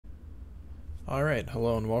Alright,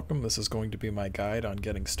 hello and welcome. This is going to be my guide on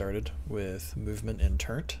getting started with movement in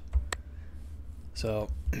TURNT. So,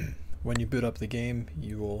 when you boot up the game,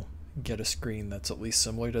 you will get a screen that's at least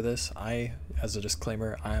similar to this. As a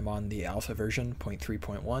disclaimer, I am on the alpha version,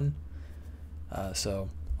 0.3.1, so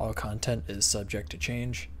all content is subject to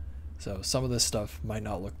change. So some of this stuff might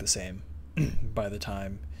not look the same by the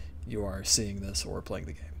time you are seeing this or playing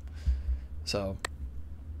the game. So,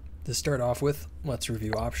 to start off with, let's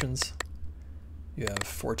review options. You have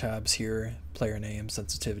 4 tabs here: player name,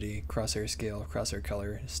 sensitivity, crosshair scale, crosshair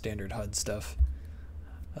color, standard HUD stuff.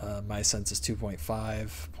 My sense is 2.5,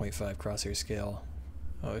 0.5 crosshair scale,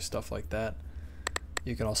 other stuff like that.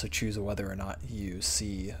 You can also choose whether or not you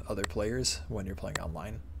see other players when you're playing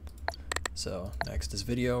online. So next is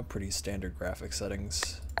video, pretty standard graphic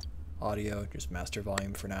settings. Audio, just master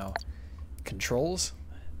volume for now. Controls.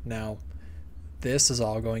 Now, this is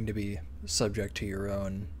all going to be subject to your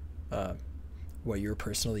own what you're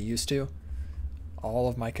personally used to. All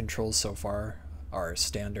of my controls so far are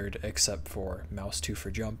standard except for mouse 2 for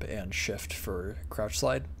jump and shift for crouch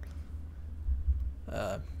slide.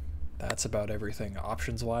 That's about everything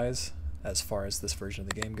options wise as far as this version of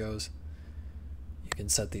the game goes. You can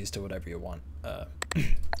set these to whatever you want.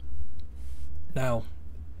 Now,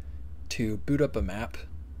 to boot up a map,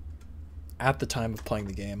 at the time of playing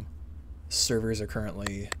the game, servers are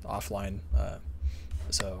currently offline,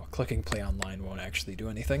 so clicking play online won't actually do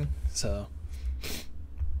anything. So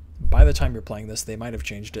by the time you're playing this, they might have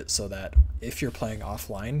changed it so that if you're playing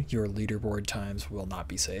offline, your leaderboard times will not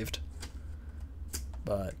be saved.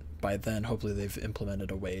 But by then, hopefully they've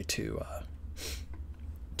implemented a way to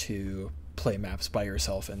play maps by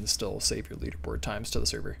yourself and still save your leaderboard times to the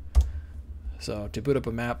server. So to boot up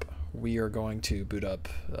a map, we are going to boot up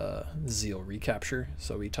Zeal Recapture.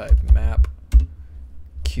 So we type map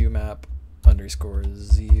qmap _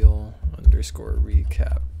 zeal _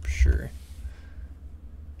 recapture.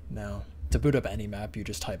 Now, to boot up any map, you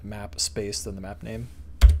just type map space then the map name.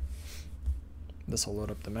 This will load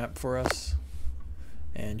up the map for us,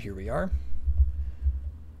 and here we are.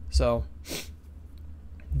 So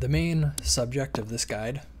the main subject of this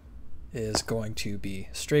guide is going to be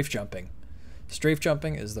strafe jumping. Strafe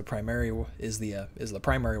jumping is the primary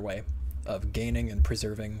way of gaining and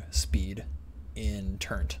preserving speed in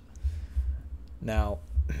TURNT. Now,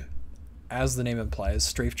 as the name implies,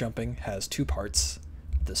 strafe jumping has 2 parts: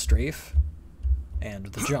 the strafe and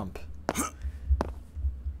the jump.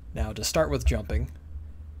 Now, to start with jumping,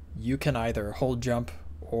 you can either hold jump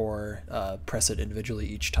or press it individually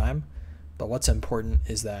each time, but what's important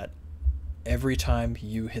is that every time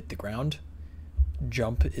you hit the ground,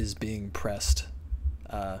 jump is being pressed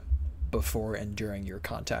before and during your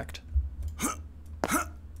contact.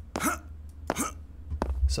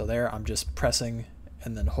 So there, I'm just pressing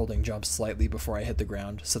and then holding jump slightly before I hit the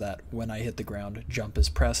ground, so that when I hit the ground, jump is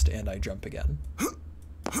pressed and I jump again.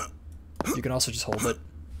 You can also just hold it.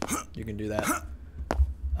 You can do that.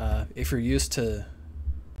 If you're used to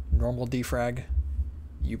normal defrag,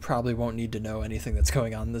 you probably won't need to know anything that's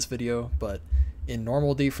going on in this video, but in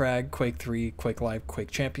normal defrag, Quake 3, Quake Live, Quake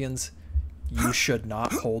Champions, you should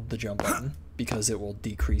not hold the jump button because it will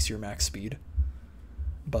decrease your max speed.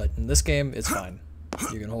 But in this game, it's fine.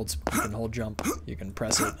 You can hold jump, you can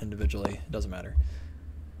press it individually, it doesn't matter.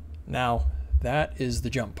 Now, that is the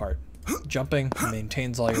jump part. Jumping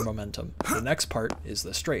maintains all your momentum. The next part is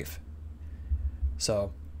the strafe.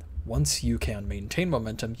 So, once you can maintain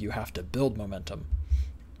momentum, you have to build momentum.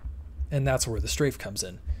 And that's where the strafe comes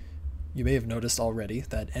in. You may have noticed already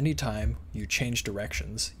that anytime you change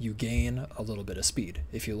directions, you gain a little bit of speed.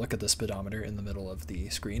 If you look at the speedometer in the middle of the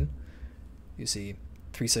screen, you see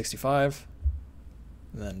 365,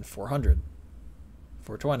 then 400,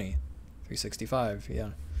 420, 365, yeah.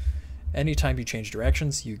 Anytime you change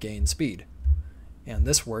directions, you gain speed. And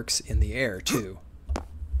this works in the air too.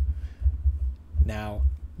 Now,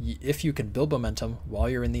 if you can build momentum while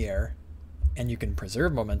you're in the air, and you can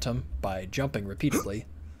preserve momentum by jumping repeatedly,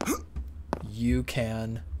 you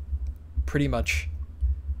can pretty much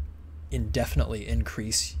indefinitely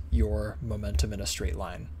increase your momentum in a straight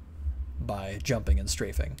line by jumping and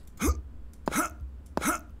strafing.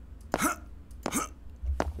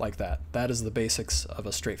 Like that. That is the basics of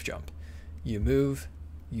a strafe jump. You move,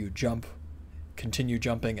 you jump, continue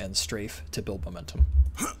jumping, and strafe to build momentum.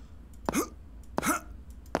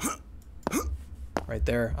 Right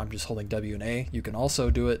there, I'm just holding W and A. You can also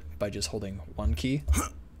do it by just holding one key.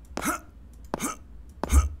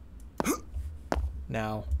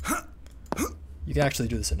 Now, you can actually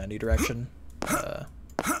do this in any direction.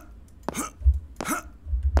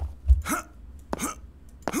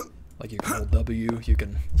 Like you can hold W. You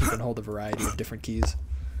can hold a variety of different keys.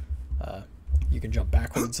 You can jump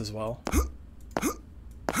backwards as well.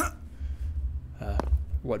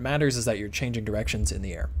 What matters is that you're changing directions in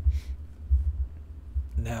the air.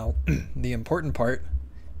 Now, the important part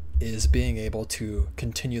is being able to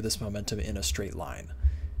continue this momentum in a straight line.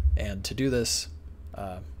 And to do this,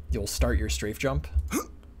 you'll start your strafe jump,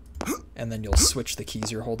 and then you'll switch the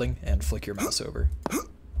keys you're holding and flick your mouse over.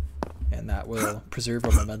 And that will preserve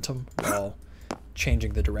your momentum while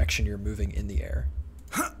changing the direction you're moving in the air.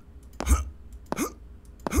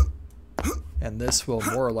 And this will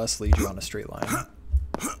more or less lead you on a straight line,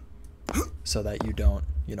 so that you don't,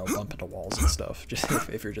 bump into walls and stuff, just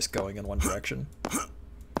if you're just going in one direction.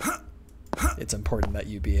 It's important that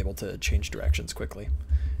you be able to change directions quickly.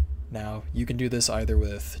 Now, you can do this either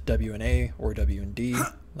with W and A or W and D.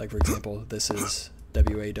 Like, for example, this is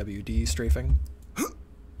WA, WD strafing.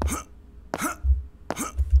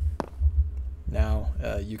 Now,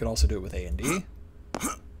 you can also do it with A and D.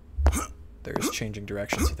 There's changing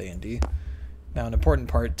directions with A and D. Now, an important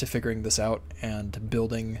part to figuring this out and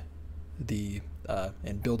building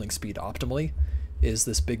speed optimally is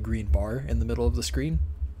this big green bar in the middle of the screen.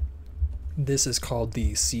 This is called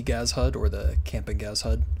the CGAS HUD, or the Camping Gas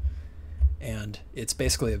HUD, and it's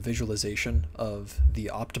basically a visualization of the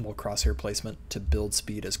optimal crosshair placement to build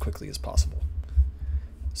speed as quickly as possible.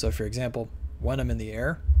 So, for example, when I'm in the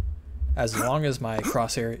air, as long as my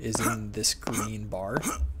crosshair is in this green bar,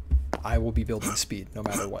 I will be building speed no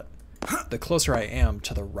matter what. The closer I am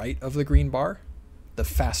to the right of the green bar, the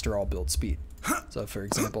faster I'll build speed. So, for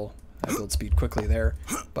example, I build speed quickly there,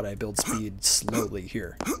 but I build speed slowly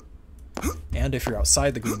here. And if you're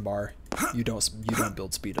outside the green bar, you don't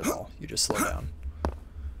build speed at all. You just slow down.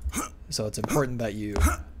 So it's important that you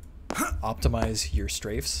optimize your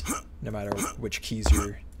strafes, no matter which keys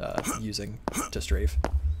you're using to strafe.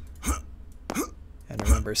 And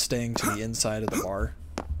remember, staying to the inside of the bar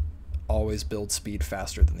always builds speed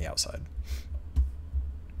faster than the outside.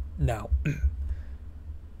 Now,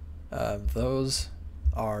 those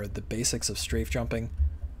are the basics of strafe jumping.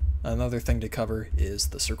 Another thing to cover is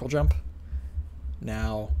the circle jump.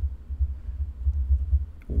 Now,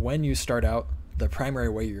 when you start out, the primary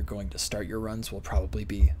way you're going to start your runs will probably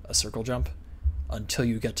be a circle jump until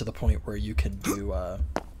you get to the point where you can do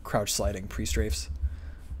crouch sliding pre-strafes.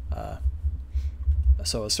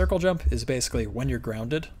 So a circle jump is basically when you're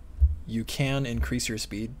grounded, you can increase your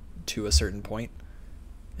speed to a certain point.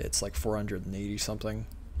 It's like 480 something.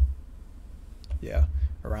 Yeah,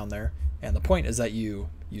 around there. And the point is that you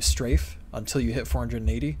strafe until you hit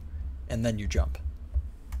 480, and then you jump.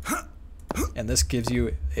 And this gives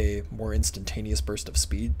you a more instantaneous burst of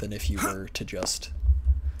speed than if you were to just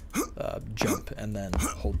jump and then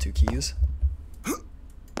hold two keys.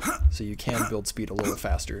 So you can build speed a little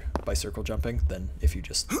faster by circle jumping than if you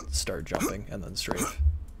just start jumping and then strafe.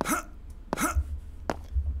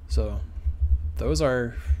 So those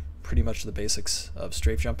are pretty much the basics of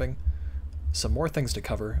strafe jumping. Some more things to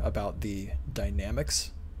cover about the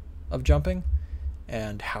dynamics of jumping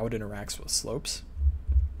and how it interacts with slopes.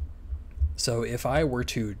 So if I were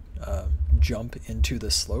to jump into the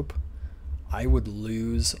slope, I would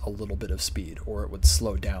lose a little bit of speed, or it would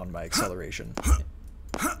slow down my acceleration.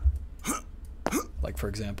 Like, for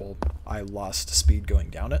example, I lost speed going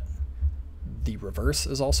down it. The reverse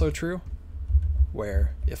is also true,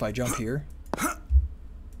 where if I jump here,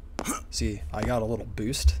 see, I got a little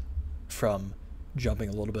boost from jumping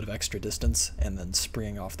a little bit of extra distance and then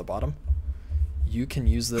springing off the bottom. You can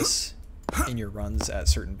use this in your runs at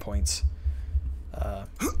certain points.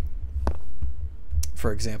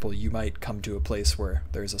 For example, you might come to a place where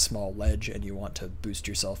there's a small ledge and you want to boost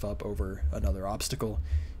yourself up over another obstacle.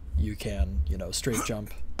 You can, straight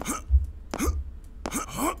jump,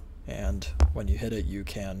 and when you hit it, you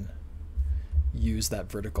can use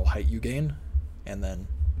that vertical height you gain and then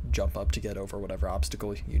jump up to get over whatever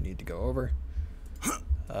obstacle you need to go over.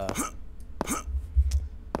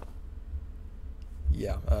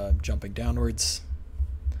 Jumping downwards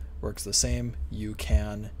works the same. You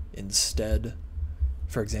can instead,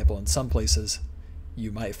 for example, in some places,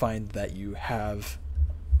 you might find that you have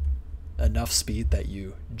enough speed that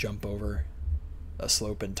you jump over a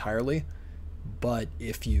slope entirely, but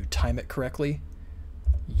if you time it correctly,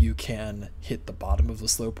 you can hit the bottom of the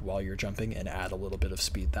slope while you're jumping and add a little bit of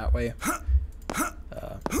speed that way.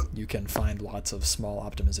 You can find lots of small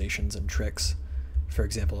optimizations and tricks. For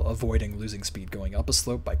example, avoiding losing speed going up a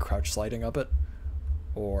slope by crouch sliding up it,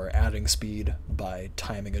 or adding speed by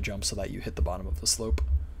timing a jump so that you hit the bottom of the slope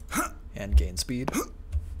and gain speed.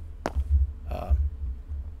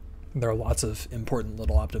 There are lots of important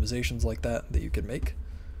little optimizations like that you can make.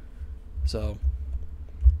 So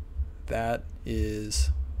that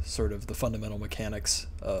is sort of the fundamental mechanics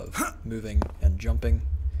of moving and jumping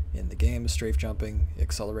in the game, strafe jumping,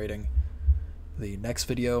 accelerating. The next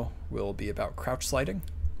video will be about crouch sliding,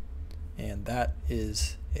 and that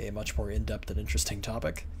is a much more in-depth and interesting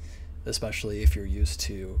topic, especially if you're used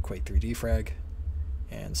to Quake 3D frag,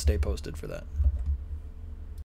 and stay posted for that.